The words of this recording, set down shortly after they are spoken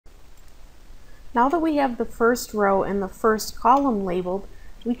Now that we have the first row and the first column labeled,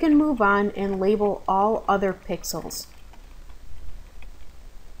 we can move on and label all other pixels.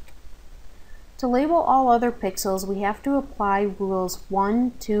 To label all other pixels, we have to apply rules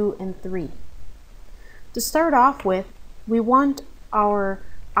 1, 2, and 3. To start off with, we want our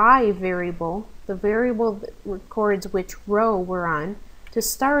I variable, the variable that records which row we're on, to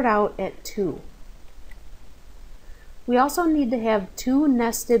start out at 2. We also need to have 2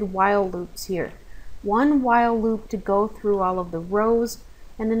 nested while loops here. One while loop to go through all of the rows,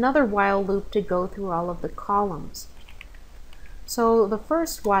 and another while loop to go through all of the columns. So the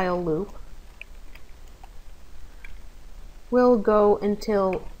first while loop will go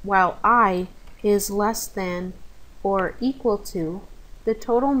until while I is less than or equal to the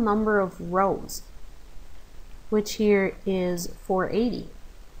total number of rows, which here is 480.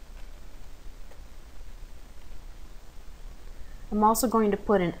 I'm also going to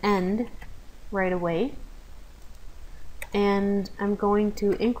put an end right away, and I'm going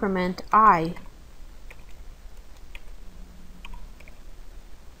to increment I.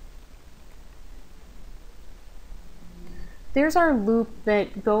 There's our loop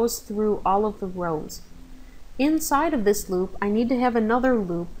that goes through all of the rows. Inside of this loop, I need to have another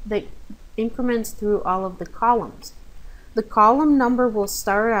loop that increments through all of the columns. The column number will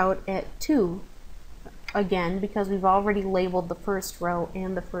start out at 2, again, because we've already labeled the first row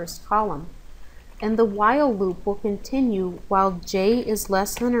and the first column. And the while loop will continue while j is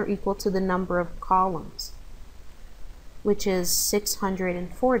less than or equal to the number of columns, which is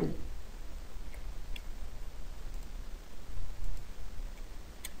 640.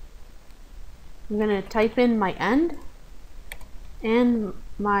 I'm going to type in my end and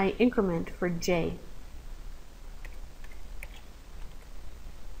my increment for j.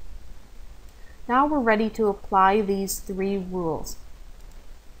 Now we're ready to apply these 3 rules.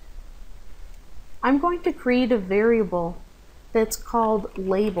 I'm going to create a variable that's called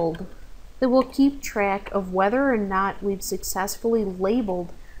labeled that will keep track of whether or not we've successfully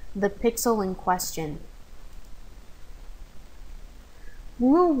labeled the pixel in question.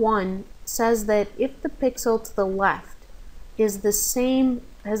 Rule 1 says that if the pixel to the left has the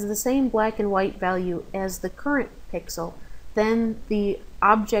same black and white value as the current pixel, then the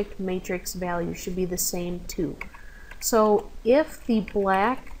object matrix value should be the same too. So if the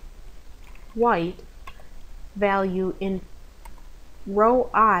black white value in row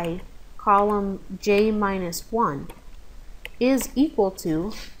I, column j minus 1 is equal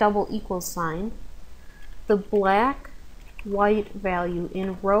to, double equals sign, the black white value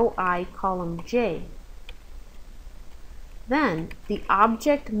in row I, column j, then the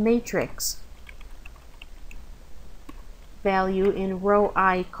object matrix value in row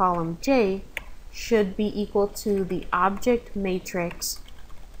I, column j should be equal to the object matrix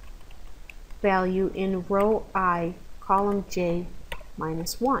value in row I, column j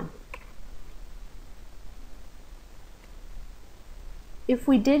minus 1. If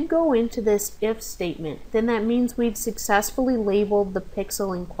we did go into this if statement, then that means we've successfully labeled the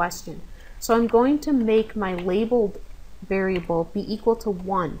pixel in question. So I'm going to make my labeled variable be equal to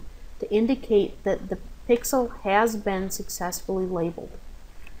 1 to indicate that the pixel has been successfully labeled.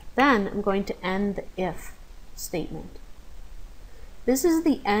 Then I'm going to end the if statement. This is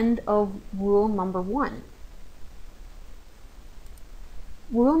the end of rule number 1.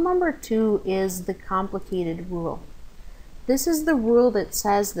 Rule number 2 is the complicated rule. This is the rule that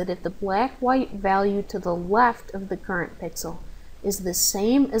says that if the black-white value to the left of the current pixel is the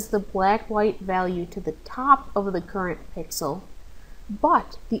same as the black-white value to the top of the current pixel,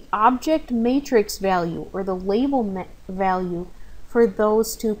 but the object matrix value or the label value for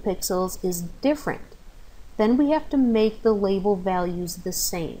those 2 pixels is different, then we have to make the label values the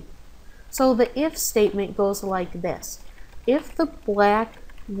same. So the if statement goes like this. If the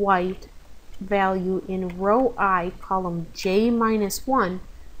black-white value in row I, column j minus 1,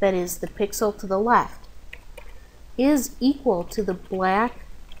 that is the pixel to the left, is equal to the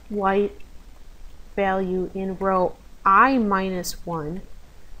black-white value in row I minus 1,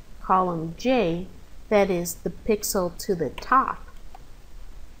 column j, that is the pixel to the top,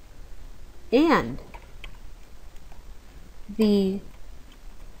 and the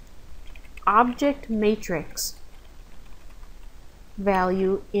object matrix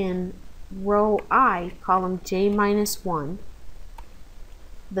value in row I, column j minus 1,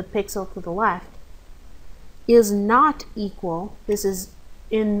 the pixel to the left, is not equal, this is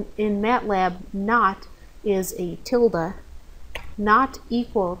in Matlab, not is a tilde, not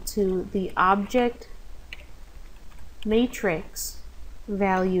equal to the object matrix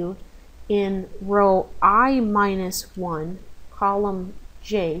value in row I minus 1, column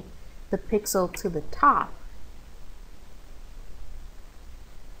j, the pixel to the top,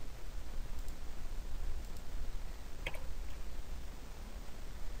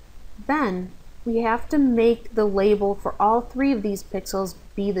 then we have to make the label for all three of these pixels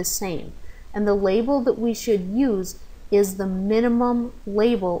be the same. And the label that we should use is the minimum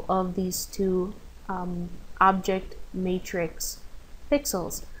label of these two object matrix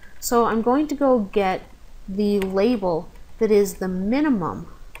pixels. So I'm going to go get the label that is the minimum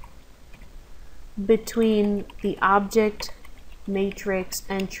between the object matrix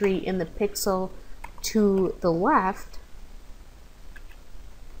entry in the pixel to the left,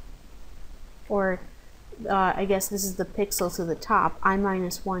 or I guess this is the pixel to the top,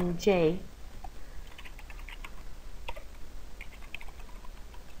 I-1j,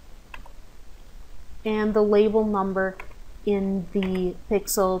 and the label number in the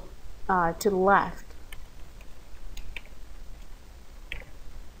pixel to the left.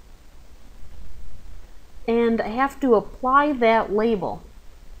 And I have to apply that label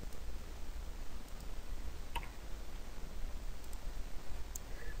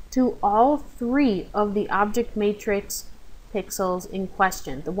to all three of the object matrix pixels in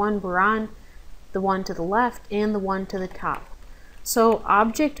question, the one we're on, the one to the left, and the one to the top. So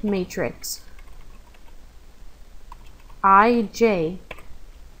object matrix ij,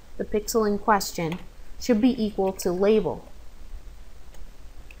 the pixel in question, should be equal to label.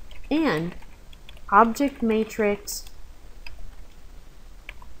 And object matrix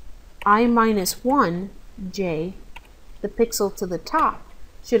I-1j, the pixel to the top,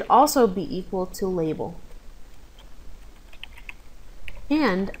 should also be equal to label.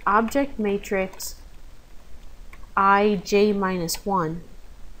 And object matrix ij-1,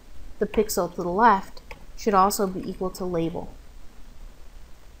 the pixel to the left, should also be equal to label.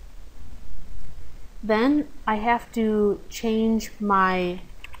 Then I have to change my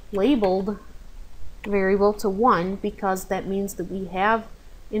labeled variable to 1, because that means that we have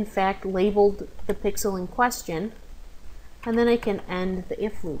in fact labeled the pixel in question, and then I can end the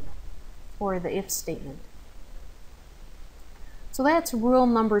if loop, or the if statement. So that's rule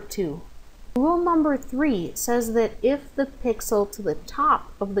number 2. Rule number 3 says that if the pixel to the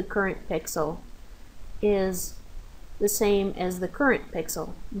top of the current pixel is the same as the current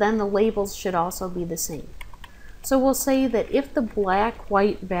pixel, then the labels should also be the same. So we'll say that if the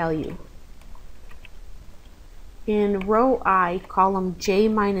black-white value in row I, column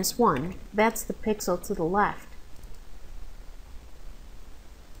j-1, that's the pixel to the left,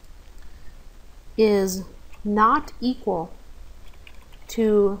 is not equal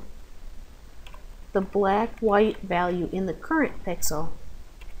to the black-white value in the current pixel,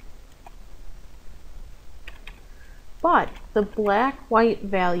 but the black-white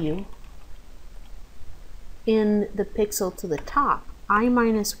value in the pixel to the top,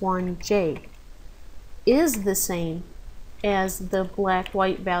 I-1j, is the same as the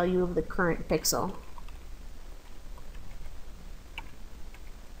black-white value of the current pixel,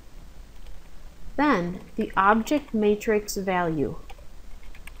 then the object matrix value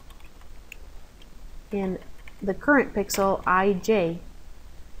in the current pixel, ij,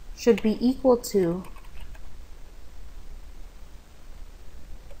 should be equal to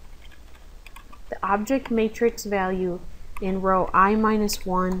the object matrix value in row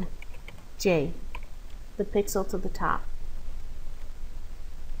I-1j, the pixel to the top.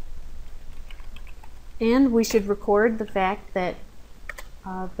 And we should record the fact that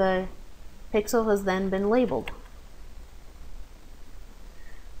the pixel has then been labeled.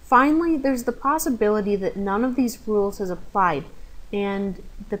 Finally, there's the possibility that none of these rules is applied and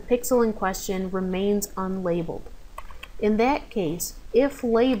the pixel in question remains unlabeled. In that case, if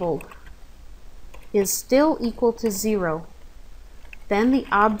labeled is still equal to 0, then the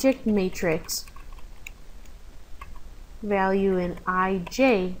object matrix value in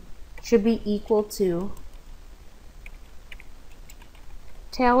ij should be equal to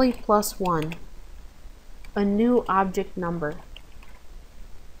tally plus 1, a new object number.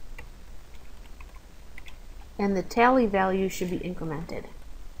 And the tally value should be incremented.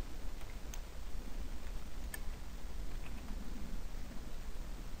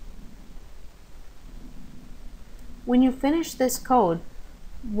 When you finish this code,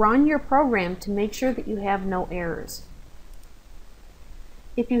 run your program to make sure that you have no errors.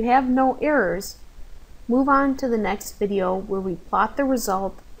 If you have no errors, move on to the next video where we plot the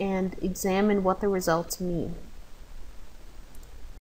result and examine what the results mean.